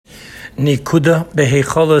Nikuda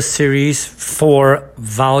Beheichola Series 4,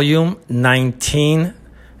 Volume 19,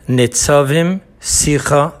 Nitzavim,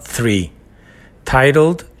 Sicha 3,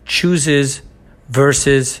 titled Chooses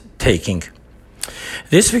versus Taking.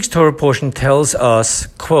 This week's Torah portion tells us,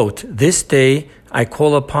 quote, "This day I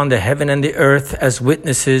call upon the heaven and the earth as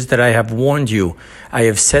witnesses that I have warned you. I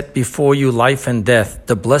have set before you life and death,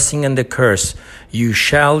 the blessing and the curse. You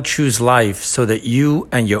shall choose life so that you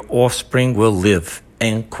and your offspring will live."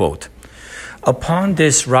 End quote. Upon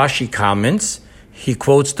this, Rashi comments, he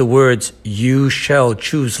quotes the words, "You shall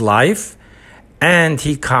choose life," and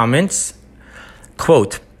he comments,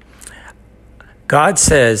 quote, God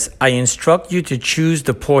says, "I instruct you to choose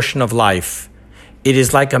the portion of life. It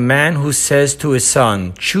is like a man who says to his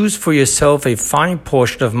son, 'Choose for yourself a fine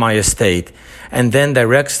portion of my estate,' and then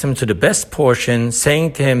directs him to the best portion,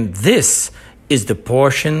 saying to him, 'This is the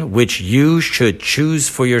portion which you should choose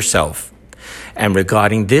for yourself.'" And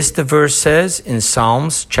regarding this, the verse says in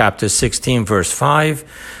Psalms chapter 16, verse 5,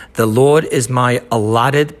 "The Lord is my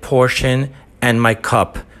allotted portion and my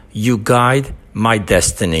cup. You guide my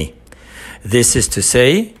destiny." This is to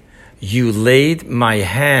say, you laid my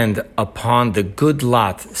hand upon the good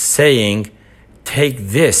lot, saying, "Take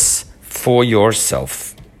this for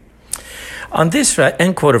yourself." On this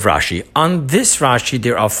end quote of Rashi. On this Rashi,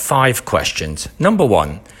 there are 5 questions. Number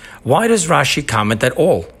 1, why does Rashi comment at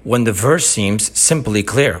all when the verse seems simply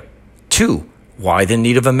clear? 2, why the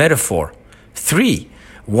need of a metaphor? 3,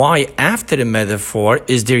 why after the metaphor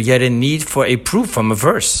is there yet a need for a proof from a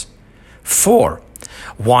verse? 4,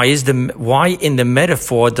 why in the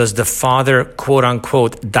metaphor does the Father, quote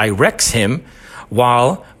unquote, directs him,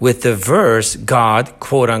 while with the verse, God,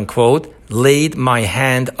 quote unquote, laid my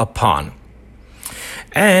hand upon?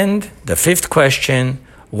 And the 5th question,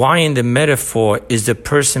 why in the metaphor is the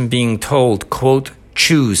person being told, quote,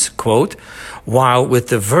 choose, quote, while with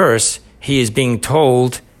the verse he is being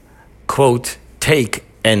told, quote, take,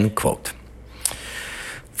 end quote?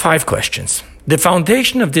 5 questions. The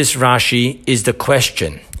foundation of this Rashi is the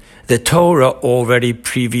question. The Torah already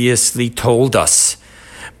previously told us,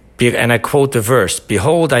 and I quote the verse,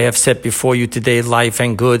 "Behold, I have set before you today life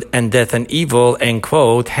and good and death and evil," end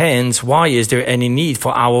quote. Hence, why is there any need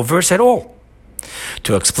for our verse at all?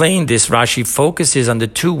 To explain this, Rashi focuses on the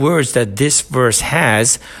 2 words that this verse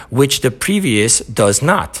has, which the previous does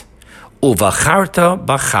not. Uvacharta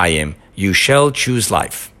b'chaim, you shall choose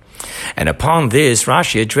life. And upon this,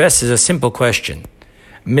 Rashi addresses a simple question.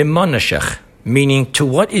 Mimonashech, meaning to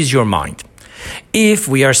what is your mind? If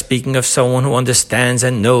we are speaking of someone who understands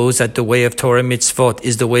and knows that the way of Torah mitzvot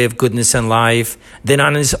is the way of goodness and life, then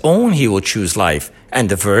on his own he will choose life, and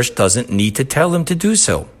the verse doesn't need to tell him to do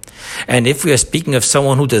so. And if we are speaking of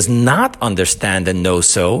someone who does not understand and know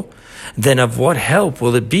so, then of what help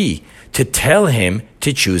will it be to tell him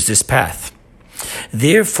to choose this path?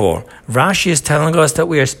 Therefore, Rashi is telling us that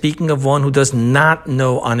we are speaking of one who does not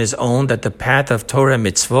know on his own that the path of Torah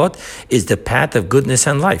mitzvot is the path of goodness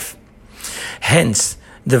and life. Hence,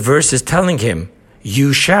 the verse is telling him,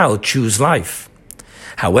 you shall choose life.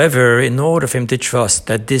 However, in order for him to trust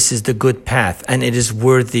that this is the good path and it is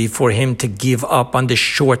worthy for him to give up on the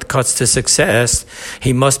shortcuts to success,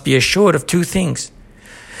 he must be assured of 2 things.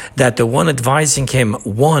 That the one advising him,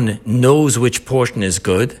 1, knows which portion is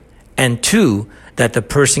good, and 2, that the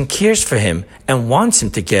person cares for him and wants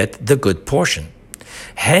him to get the good portion.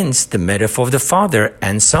 Hence, the metaphor of the father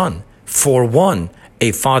and son. For 1,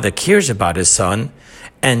 a father cares about his son,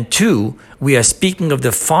 and 2, we are speaking of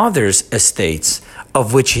the father's estates,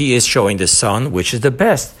 of which he is showing the son which is the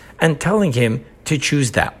best, and telling him to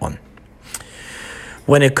choose that one.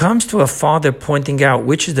 When it comes to a father pointing out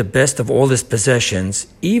which is the best of all his possessions,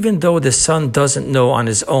 even though the son doesn't know on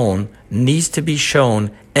his own, needs to be shown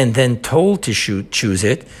and then told to choose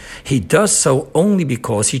it, he does so only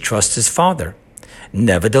because he trusts his father.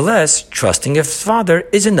 Nevertheless, trusting his father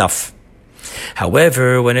is enough.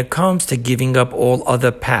 However, when it comes to giving up all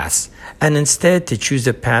other paths and instead to choose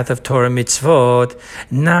the path of Torah mitzvot,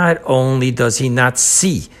 not only does he not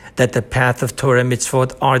see that the path of Torah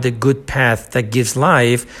mitzvot are the good path that gives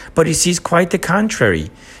life, but he sees quite the contrary.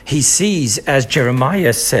 He sees, as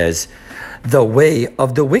Jeremiah says, the way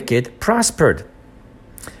of the wicked prospered.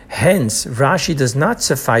 Hence, Rashi does not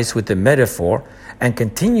suffice with the metaphor and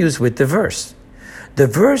continues with the verse. The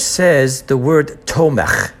verse says the word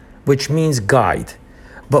tomech, which means guide,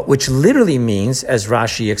 but which literally means, as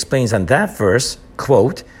Rashi explains on that verse,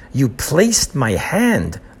 quote, "You placed my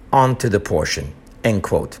hand onto the portion," end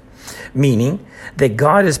quote. Meaning that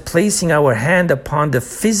God is placing our hand upon the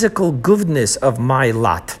physical goodness of my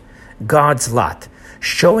lot, God's lot,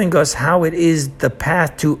 showing us how it is the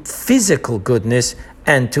path to physical goodness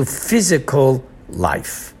and to physical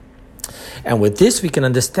life. And with this, we can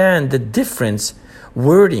understand the difference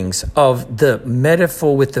wordings of the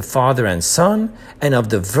metaphor with the Father and Son and of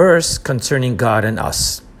the verse concerning God and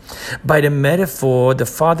us. By the metaphor, the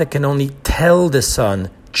Father can only tell the Son,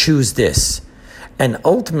 choose this. And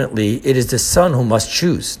ultimately, it is the Son who must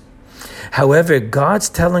choose. However, God's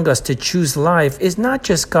telling us to choose life is not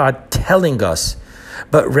just God telling us,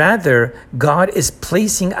 but rather God is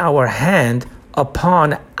placing our hand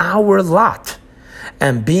upon our lot.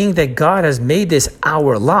 And being that God has made this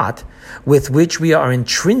our lot, with which we are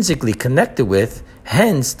intrinsically connected with,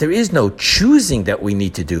 hence there is no choosing that we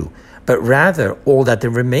need to do, but rather all that there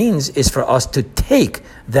remains is for us to take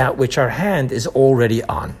that which our hand is already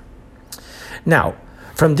on. Now,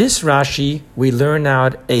 from this Rashi, we learn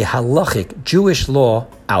out a halachic Jewish law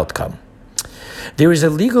outcome. There is a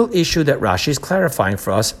legal issue that Rashi is clarifying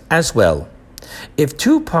for us as well. If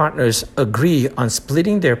two partners agree on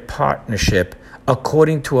splitting their partnership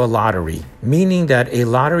according to a lottery, meaning that a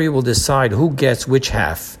lottery will decide who gets which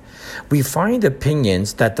half, we find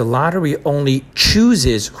opinions that the lottery only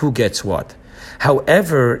chooses who gets what.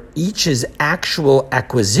 However, each's actual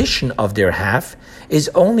acquisition of their half is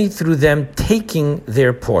only through them taking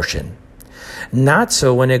their portion. Not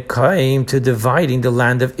so when it came to dividing the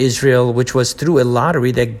land of Israel, which was through a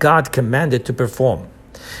lottery that God commanded to perform.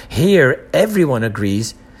 Here, everyone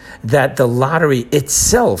agrees that the lottery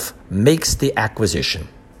itself makes the acquisition.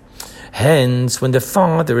 Hence, when the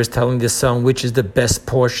Father is telling the Son which is the best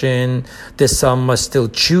portion, the Son must still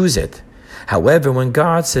choose it. However, when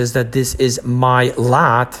God says that this is my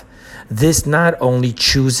lot, this not only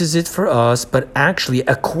chooses it for us, but actually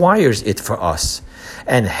acquires it for us.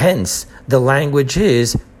 And hence, the language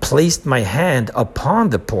is, placed my hand upon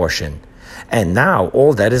the portion. And now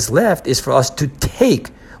all that is left is for us to take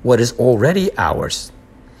what is already ours.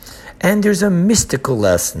 And there's a mystical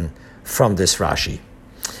lesson from this Rashi.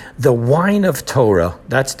 The wine of Torah,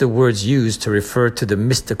 that's the words used to refer to the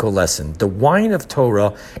mystical lesson. The wine of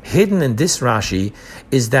Torah hidden in this Rashi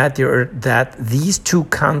is that these two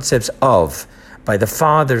concepts of, by the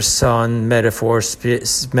Father, Son, metaphor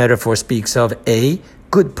speaks of A,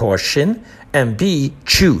 good portion, and B,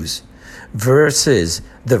 choose, versus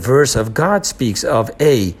the verse of God speaks of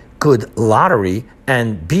A, good lottery,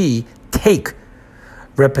 and B, take,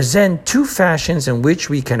 represent two fashions in which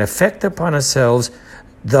we can affect upon ourselves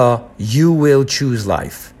the you will choose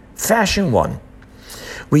life. Fashion 1.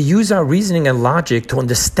 We use our reasoning and logic to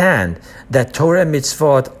understand that Torah and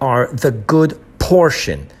mitzvot are the good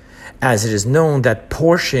portion, as it is known that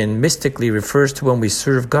portion mystically refers to when we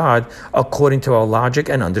serve God according to our logic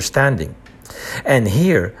and understanding. And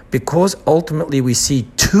here, because ultimately we see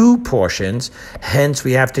two portions, hence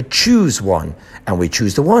we have to choose one, and we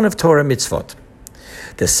choose the one of Torah mitzvot.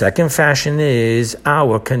 The second fashion is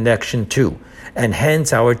our connection to, and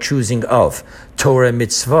hence our choosing of, Torah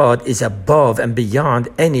mitzvot is above and beyond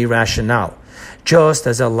any rationale. Just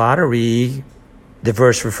as a lottery, the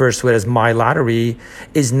verse refers to it as my lottery,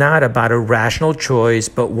 is not about a rational choice,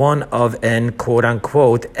 but one of an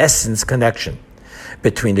quote-unquote essence connection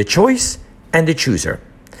between the choice and the chooser.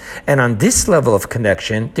 And on this level of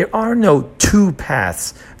connection, there are no two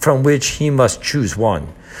paths from which he must choose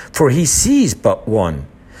one, for he sees but one,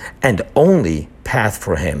 and only path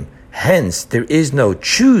for him. Hence, there is no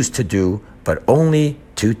choose to do, but only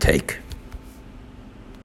to take.